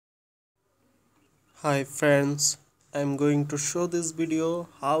Hi friends, I'm going to show this video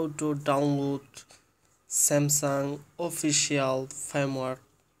how to download Samsung official firmware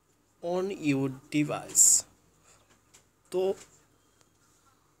on your device. So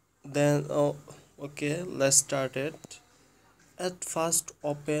okay, let's start it. At first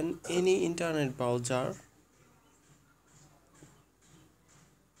open any internet browser.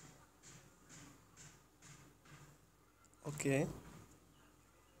 Okay,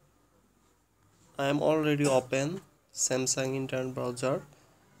 I am already open Samsung internet browser.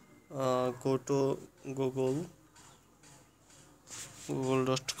 Go to google.com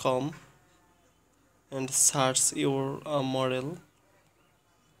and search your model.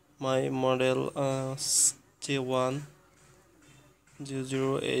 My model J100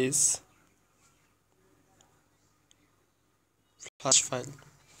 is flash file,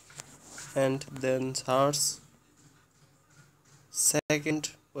 and then search second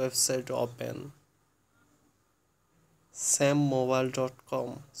website open, sammobile.com,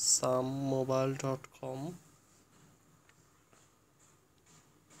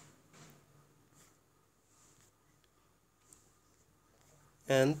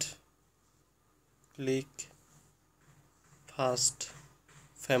 and click first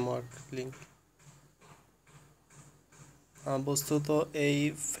framework link. বস্তুত এই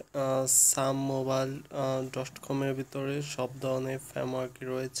sammobile.com এর ভিতরে সব ধরনের framework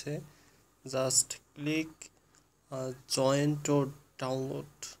রয়েছে। Just click join to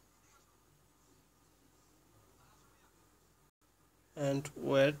download and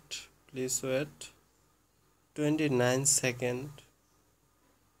please wait 29 seconds.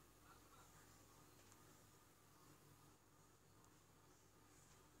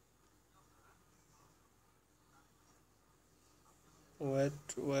 Wait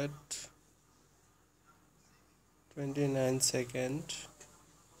 29 seconds.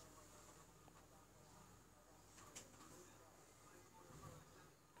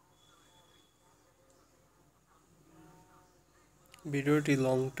 ভিডিওটি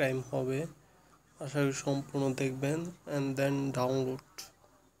long time হবে, আশা করি সম্পূর্ণ দেখবেন। and then download,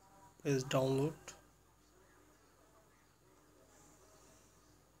 please download.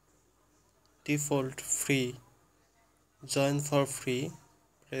 Default free, join for free,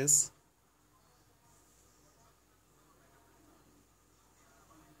 press.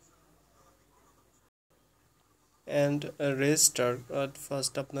 and register, at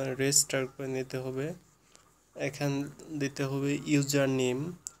first আপনার register করে নিতে হবে। এখানে দিতে হবে user name,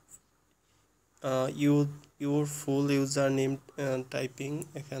 your full user name typing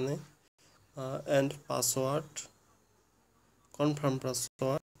এখানে, and password, confirm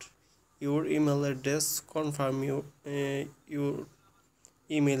password, your email address, confirm your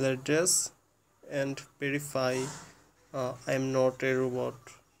email address, and verify I am not a robot.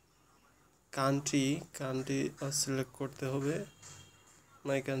 country select করতে হবে,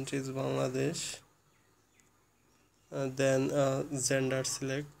 my country is Bangladesh. Then gender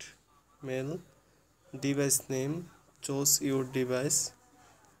select male, device name choose your device,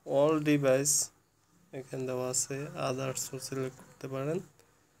 all device এখানে দেওয়া আছে, others select করতে পারেন।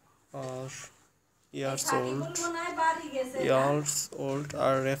 আর years old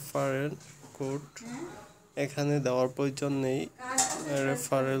আর referral code এখানে দেওয়ার প্রয়োজন নেই,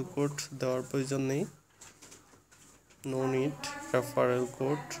 রেফারেল কোড দেওয়ার প্রয়োজন নেই, no need referral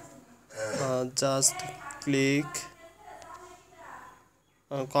code. Just click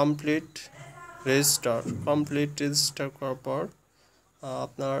complete register করার পর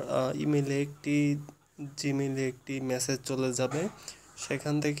আপনার জিমেইলে একটি মেসেজ চলে যাবে।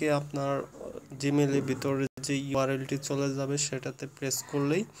 সেখান থেকে আপনার জিমেইলের ভিতরে যে ইউআরএলটি চলে যাবে সেটাতে প্রেস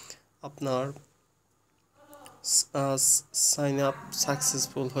করলেই আপনার সাইন আপ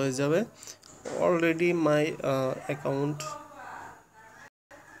সাকসেসফুল হয়ে যাবে। অলরেডি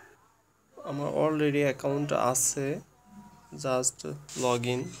আমার অলরেডি অ্যাকাউন্ট আছে, just log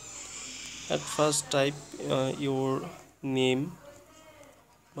in. at first type your name,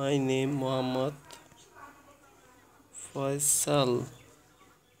 my name Muhammad Faisal,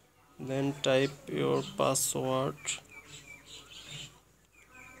 then type your password.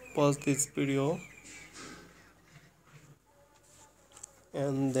 Pause this video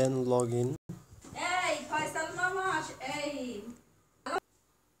and then log in.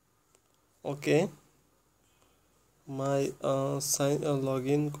 Okay, my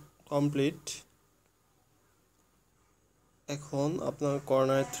login complete. এখন আপনার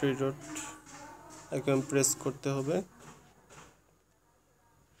corner 3 dot icon press করতে হবে,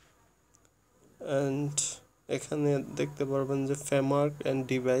 and এখানে দেখতে পারবেন যে framework and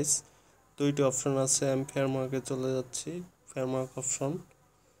device দুইটি option আছে। আমি ফ্রেমওয়ার্কে চলে যাচ্ছি, ফ্রেমওয়ার্ক অপশন।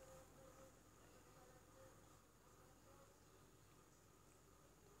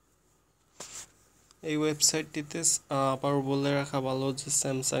 এই ওয়েবসাইটটিতে আবার বলে রাখা ভালো যে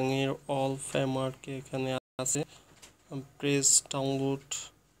স্যামসাং এর অল ফ্রেমওয়ার্ক এখানে আছে। Press download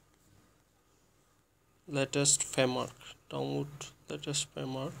latest framework, download latest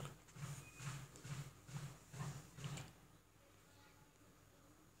framework.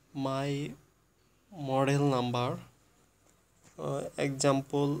 মাই মডেল নাম্বার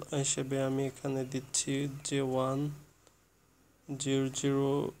এক্সাম্পল হিসেবে আমি এখানে দিচ্ছি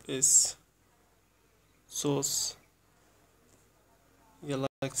J1000S source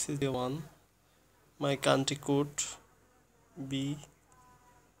Galaxy J1, my country code BNG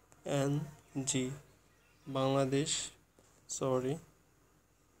Bangladesh, sorry,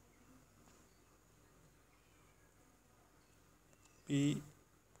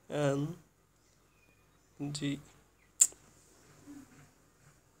 BNG।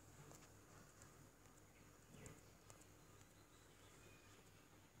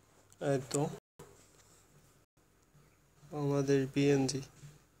 এই তো বাংলাদেশ BNG,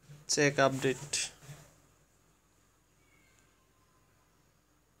 চেক আপডেট।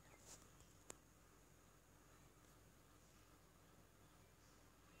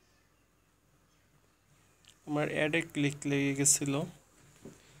 আমার অ্যাডে ক্লিক লেগে গেছিল,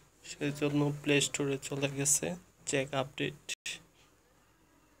 সেই জন্য প্লে স্টোরে চলে গেছে। চেক আপডেট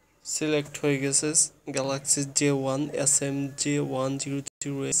সিলেক্ট হয়ে গেছে গ্যালাক্সি J1 SM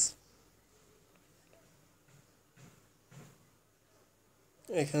J1000S।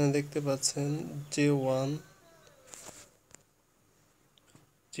 এখানে দেখতে পাচ্ছেন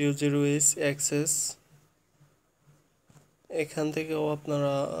J1000S অ্যাক্সেস। এখান থেকেও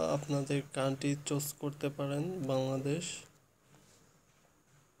আপনারা আপনাদের কান্ট্রি চুজ করতে পারেন, বাংলাদেশ।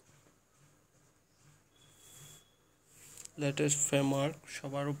 লেটেস্ট ফ্রেমওয়ার্ক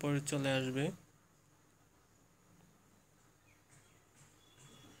সবার উপরে চলে আসবে।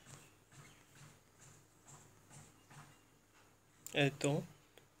 এই তো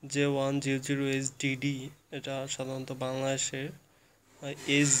J1000SDD, এটা সাধারণত বাংলাদেশের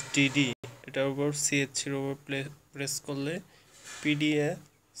SDD। এটার উপর CH3 উপর প্রেস করলে PDA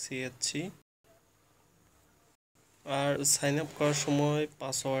CH3। আর সাইন আপ করার সময়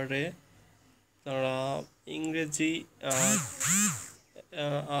পাসওয়ার্ডে তারা ইংরেজি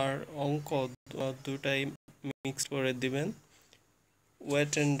আর অঙ্ক দুটাই মিক্স করে দিবেন।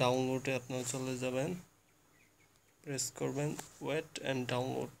 ওয়েট অ্যান্ড ডাউনলোডে আপনারা চলে যাবেন, প্রেস করবেন ওয়েট অ্যান্ড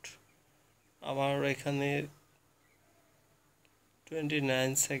ডাউনলোড। আবার এখানে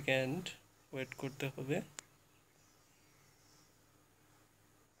 29 সেকেন্ড ওয়েট করতে হবে।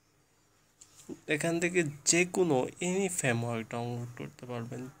 এখান থেকে যে কোনো এনি ফ্রেমওয়ার্ক ডাউনলোড করতে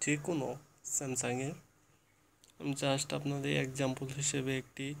পারবেন, যে কোনো স্যামসাংয়ের। আমি জাস্ট আপনাদের এক্সাম্পল হিসেবে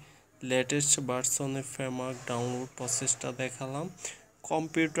একটি লেটেস্ট ভার্সনের ফ্রেমওয়ার্ক ডাউনলোড প্রসেসটা দেখালাম।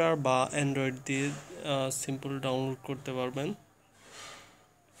 কম্পিউটার বা অ্যান্ড্রয়েড দিয়ে সিম্পল ডাউনলোড করতে পারবেন।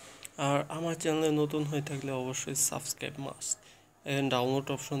 আর আমার চ্যানেলে নতুন হয়ে থাকলে অবশ্যই সাবস্ক্রাইব মাস্ট। এখানে ডাউনলোড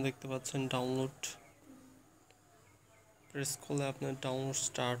অপশন দেখতে পাচ্ছেন, ডাউনলোড প্রেস করলে আপনার ডাউনলোড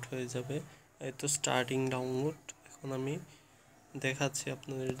স্টার্ট হয়ে যাবে। এই তো স্টার্টিং ডাউনলোড। এখন আমি দেখাচ্ছি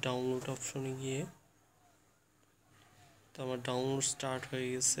আপনাদের ডাউনলোড অপশনে গিয়ে। তো আমার ডাউনলোড স্টার্ট হয়ে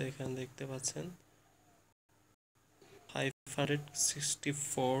গেছে। এখানে দেখতে পাচ্ছেন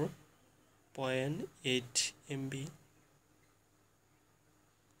 564.8 MB।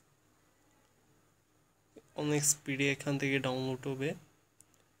 অনেক স্পিডে এখান থেকে ডাউনলোড হবে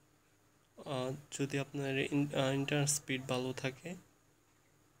যদি আপনার ইন্টারনেট স্পিড ভালো থাকে।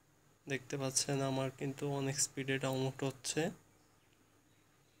 দেখতে পাচ্ছেন আমার কিন্তু অনেক স্পিডে ডাউনলোড হচ্ছে,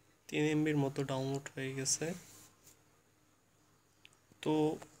 3 MBর মতো ডাউনলোড হয়ে গেছে। তো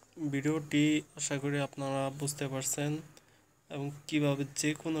ভিডিওটি আশা করি আপনারা বুঝতে পারছেন এবং কিভাবে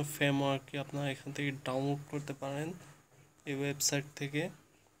যে কোনো ফ্রেমওয়ার্ককে আপনারা এখান থেকে ডাউনলোড করতে পারেন এই ওয়েবসাইট থেকে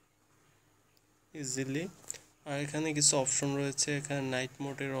ইজিলি। আর এখানে কিছু অপশন রয়েছে, এখানে নাইট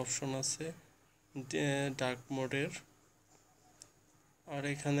মোডের অপশন আছে, ডার্ক মোডের। আর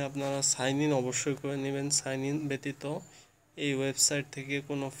এখানে আপনারা সাইন ইন অবশ্যই করে নেবেন। সাইন ইন ব্যতীত এই ওয়েবসাইট থেকে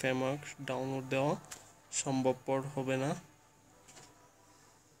কোনো ফ্রেমওয়ার্ক ডাউনলোড দেওয়া সম্ভবপর হবে না।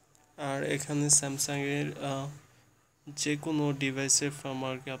 আর এখানে স্যামসাংয়ের যে কোনো ডিভাইসের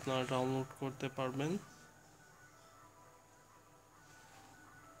ফ্রেমওয়ার্কে আপনারা ডাউনলোড করতে পারবেন।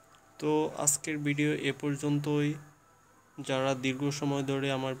 তো আজকের ভিডিও এ পর্যন্তই। যারা দীর্ঘ সময় ধরে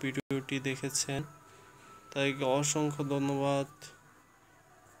আমার ভিডিওটি দেখেছেন তাদেরকে অসংখ্য ধন্যবাদ।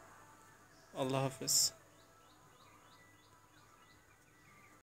 আল্লাহ হাফেজ।